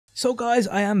So guys,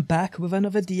 I am back with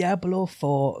another Diablo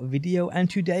 4 video, and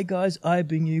today guys I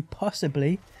bring you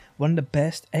possibly one of the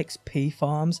best XP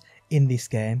farms in this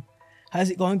game.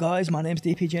 How's it going guys? My name's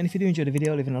DPG, and if you do enjoy the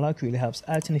video, leaving a like really helps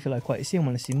out, and if you like what you see and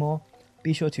want to see more,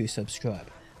 be sure to subscribe.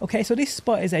 Okay, so this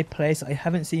spot is a place I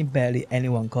haven't seen barely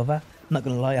anyone cover. I'm not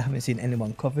gonna lie, I haven't seen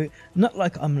anyone cover it. Not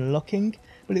like I'm looking,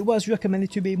 but it was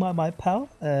recommended to be by my pal,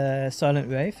 Silent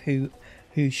Wraith, who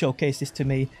showcased this to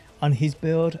me on his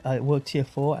build at World Tier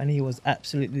 4, and he was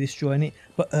absolutely destroying it,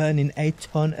 but earning a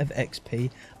ton of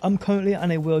XP. I'm currently on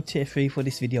a World Tier 3 for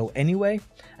this video anyway,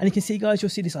 and you can see guys, you'll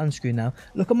see this on screen now.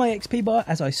 Look at my XP bar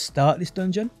as I start this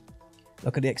dungeon.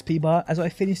 Look at the XP bar as I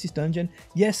finish this dungeon.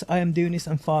 Yes, I am doing this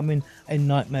and farming a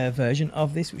nightmare version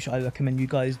of this, which I recommend you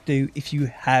guys do if you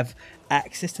have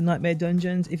access to nightmare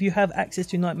dungeons. If you have access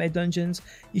to nightmare dungeons,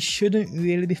 you shouldn't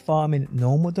really be farming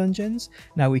normal dungeons.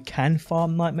 Now we can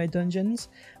farm nightmare dungeons,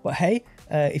 but hey,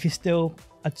 if you're still,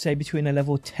 I'd say between a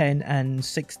level 10 and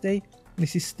 60,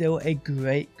 this is still a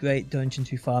great dungeon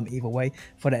to farm either way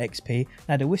for the XP.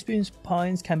 Now the Whispering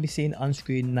Pines can be seen on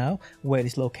screen now where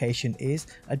this location is.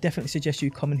 I definitely suggest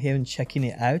you coming here and checking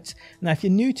it out. Now if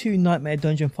you're new to nightmare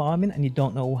dungeon farming and you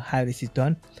don't know how this is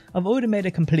done, I've already made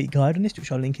a complete guide on this,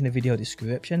 which I'll link in the video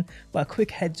description, but a quick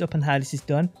heads up on how this is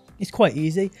done. It's quite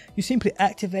easy. You simply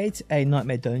activate a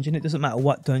nightmare dungeon. It doesn't matter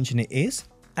what dungeon it is,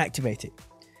 activate it.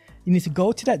 You need to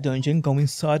go to that dungeon, go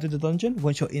inside of the dungeon.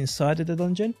 Once you're inside of the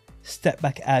dungeon, step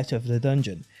back out of the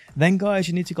dungeon. Then guys,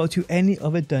 you need to go to any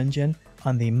other dungeon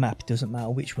on the map, it doesn't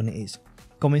matter which one it is.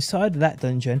 Go inside that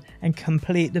dungeon and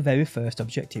complete the very first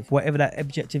objective, whatever that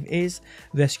objective is.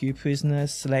 Rescue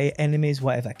prisoners, slay enemies,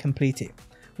 whatever, complete it.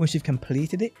 Once you've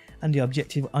completed it and the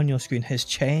objective on your screen has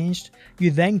changed, you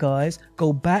then guys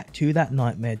go back to that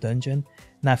nightmare dungeon.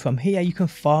 Now from here you can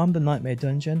farm the nightmare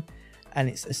dungeon, and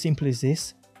it's as simple as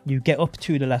this. You get up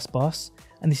to the last boss,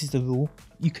 and this is the rule: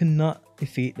 you cannot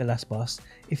defeat the last boss.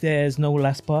 If there's no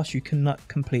last boss, you cannot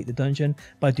complete the dungeon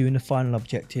by doing the final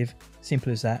objective.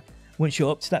 Simple as that. Once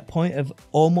you're up to that point of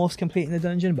almost completing the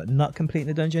dungeon but not completing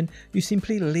the dungeon, you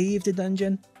simply leave the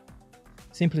dungeon.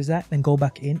 Simple as that. Then go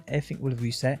back in, everything will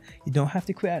reset. You don't have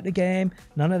to quit out the game,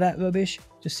 none of that rubbish.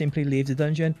 Just simply leave the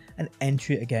dungeon and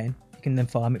enter it again. You can then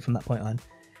farm it from that point on.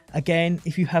 Again,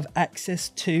 if you have access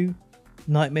to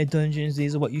nightmare dungeons,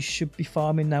 these are what you should be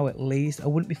farming now at least. I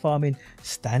wouldn't be farming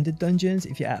standard dungeons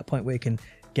if you're at a point where you can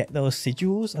get those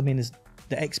sigils. I mean, there's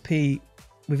the XP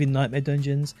within nightmare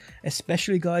dungeons,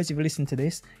 especially guys, if you listen to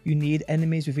this, you need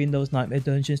enemies within those nightmare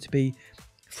dungeons to be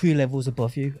 3 levels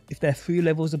above you. If they're 3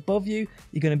 levels above you,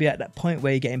 you're going to be at that point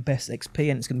where you're getting best XP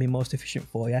and it's going to be most efficient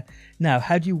for you. Now,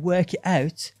 how do you work it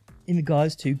out in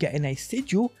regards to getting a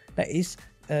sigil that is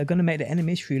going to make the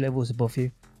enemies 3 levels above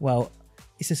you? Well,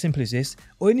 it's as simple as this.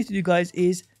 All you need to do guys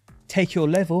is take your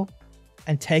level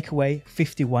and take away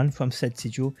 51 from said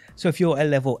sigil. So if you're a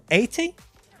level 80,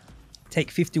 take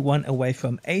 51 away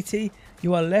from 80,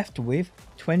 you are left with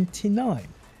 29.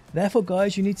 Therefore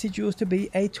guys, you need sigils to be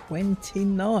a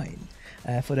 29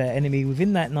 for the enemy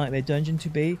within that nightmare dungeon to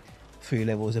be 3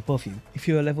 levels above you. If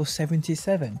you're a level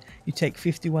 77, you take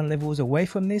 51 levels away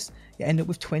from this, you end up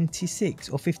with 26,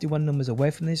 or 51 numbers away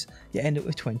from this, you end up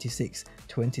with 26.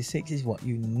 26 is what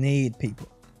you need, people.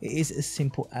 It is as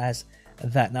simple as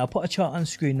that. Now I'll put a chart on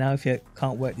screen now if you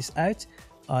can't work this out.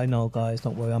 I know guys,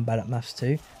 don't worry, I'm bad at maths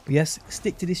too. But yes,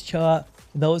 stick to this chart.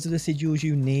 Those are the sigils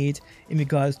you need in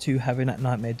regards to having that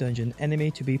nightmare dungeon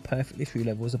enemy to be perfectly 3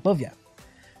 levels above you.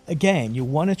 Again, you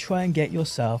want to try and get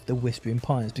yourself the Whispering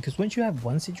Pines, because once you have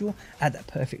one sigil at that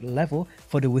perfect level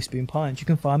for the Whispering Pines, you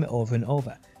can farm it over and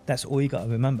over. That's all you got to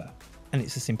remember, and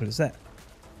it's as simple as that.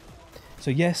 So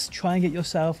yes, try and get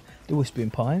yourself the Whispering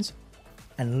Pines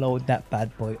and load that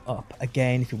bad boy up.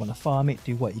 Again, if you want to farm it,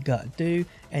 do what you got to do.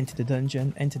 Enter the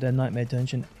dungeon, enter the nightmare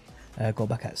dungeon, go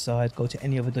back outside, go to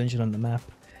any other dungeon on the map,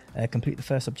 complete the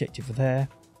first objective there.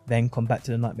 Then come back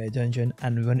to the nightmare dungeon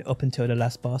and run it up until the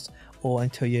last boss, or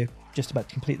until you're just about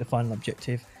to complete the final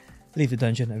objective. Leave the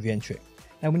dungeon and re-enter it.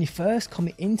 Now when you first come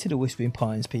into the Whispering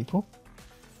Pines, people,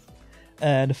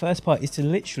 the first part is to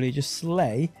literally just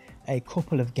slay a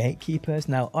couple of gatekeepers.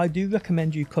 Now I do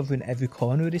recommend you covering every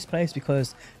corner of this place,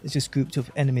 because there's just groups of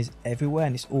enemies everywhere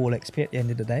and it's all XP at the end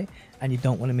of the day, and you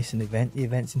don't want to miss an event. The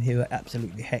events in here are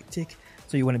absolutely hectic,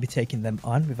 so you want to be taking them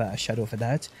on without a shadow of a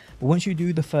doubt. But once you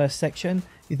do the first section,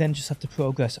 you then just have to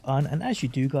progress on, and as you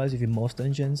do guys within most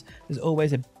dungeons, there's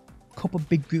always a couple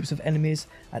big groups of enemies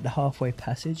at the halfway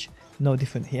passage. No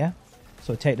different here,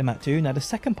 so take them out too. Now the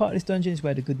second part of this dungeon is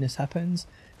where the goodness happens,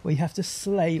 where you have to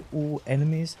slay all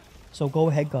enemies. So go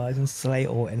ahead guys and slay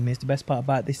all enemies. The best part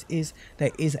about this is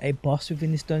there is a boss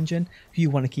within this dungeon who you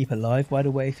want to keep alive, by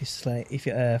the way, if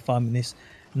you're farming this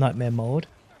nightmare mode.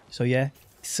 So yeah,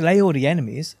 slay all the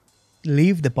enemies,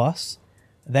 leave the boss.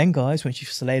 Then guys, once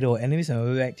you've slayed all enemies and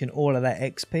erecting all of that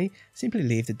XP, simply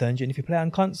leave the dungeon. If you play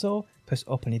on console, press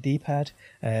up on your D-pad,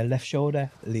 left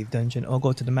shoulder, leave dungeon, or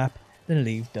go to the map, then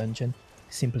leave dungeon.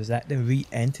 Simple as that. Then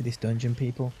re-enter this dungeon,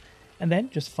 people, and then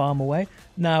just farm away.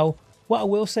 Now what I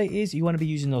will say is you want to be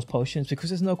using those potions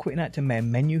because there's no quitting out to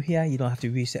main menu here. You don't have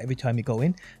to reset every time you go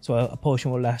in, so a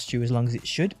potion will last you as long as it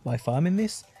should by farming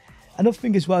this. Another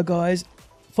thing as well guys,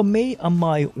 for me, on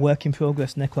my work in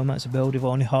progress necromancer build with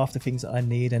only half the things that I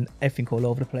need and everything all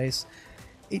over the place,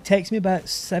 it takes me about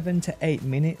 7 to 8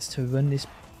 minutes to run this.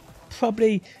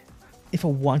 Probably, if I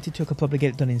wanted to, I could probably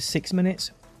get it done in 6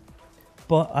 minutes.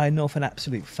 But I know for an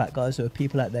absolute fact, guys, there are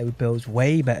people out there with builds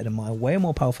way better than mine, way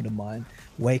more powerful than mine,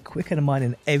 way quicker than mine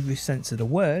in every sense of the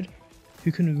word,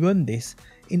 who can run this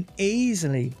in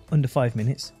easily under 5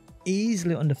 minutes.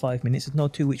 Easily under 5 minutes, there's no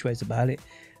two which ways about it.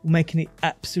 Making it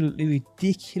absolutely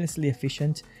ridiculously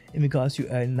efficient in regards to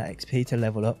earning that XP to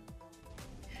level up.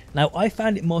 Now I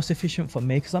found it most efficient for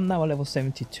me because I'm now at level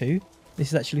 72. This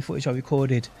is actually footage I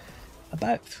recorded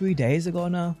about 3 days ago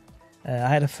now. I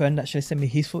had a friend actually send me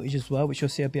his footage as well, which you'll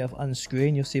see a bit of on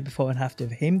screen. You'll see before and after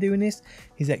of him doing this.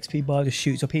 His XP bar just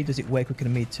shoots up. He does it way quicker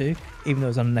than me too, even though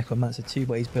he's on a necromancer too,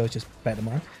 but his build's just better than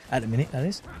mine at the minute, that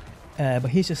is. But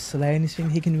he's just slaying this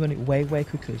thing. He can run it way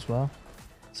quicker as well.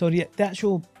 So the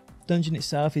actual dungeon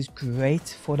itself is great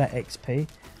for that XP,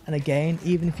 and again,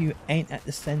 even if you ain't at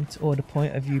the center or the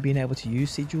point of you being able to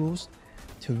use sigils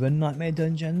to run nightmare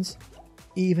dungeons,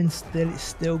 even still, it's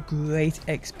still great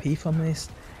XP from this.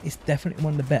 It's definitely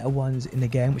one of the better ones in the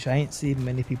game, which I ain't seen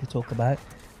many people talk about,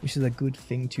 which is a good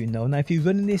thing to know. Now if you're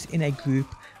running this in a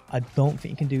group, I don't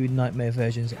think you can do nightmare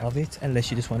versions of it unless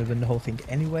you just want to run the whole thing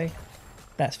anyway.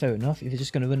 That's fair enough. If you're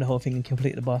just going to run the whole thing and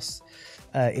complete the boss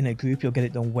in a group, you'll get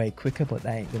it done way quicker, but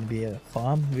that ain't going to be a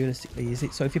farm realistically, is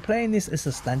it? So if you're playing this as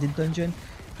a standard dungeon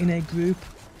in a group,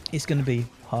 it's going to be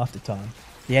half the time.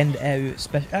 The end area,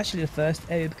 actually the first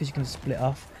area, because you can split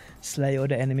off, slay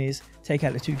other enemies, take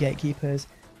out the 2 gatekeepers,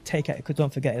 take out, because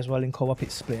don't forget as well in co-op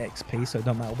it's split XP, so it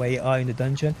don't matter where you are in the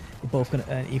dungeon, you're both going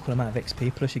to earn equal amount of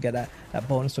XP, plus you get that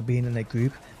bonus for being in a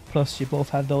group, plus you both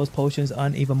have those potions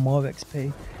and even more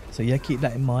XP. So yeah, keep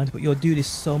that in mind. But you'll do this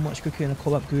so much quicker in a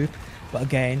co-op group. But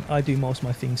again, I do most of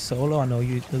my things solo. I know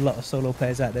there's a lot of solo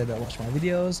players out there that watch my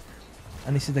videos,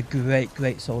 and this is a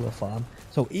great solo farm.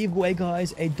 So either way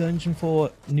guys, a dungeon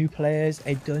for new players,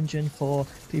 a dungeon for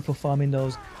people farming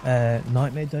those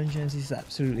nightmare dungeons. This is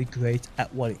absolutely great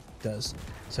at what it does.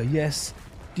 So yes,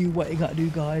 do what you gotta do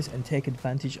guys, and take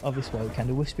advantage of this while you can.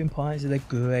 The Whispering Pines is a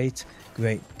great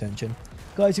dungeon.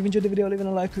 Guys, if you enjoyed the video, leaving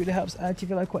a like really helps out. If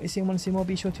you like what you see and want to see more,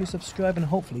 be sure to subscribe, and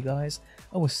hopefully guys,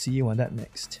 I will see you on that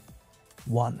next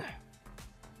one.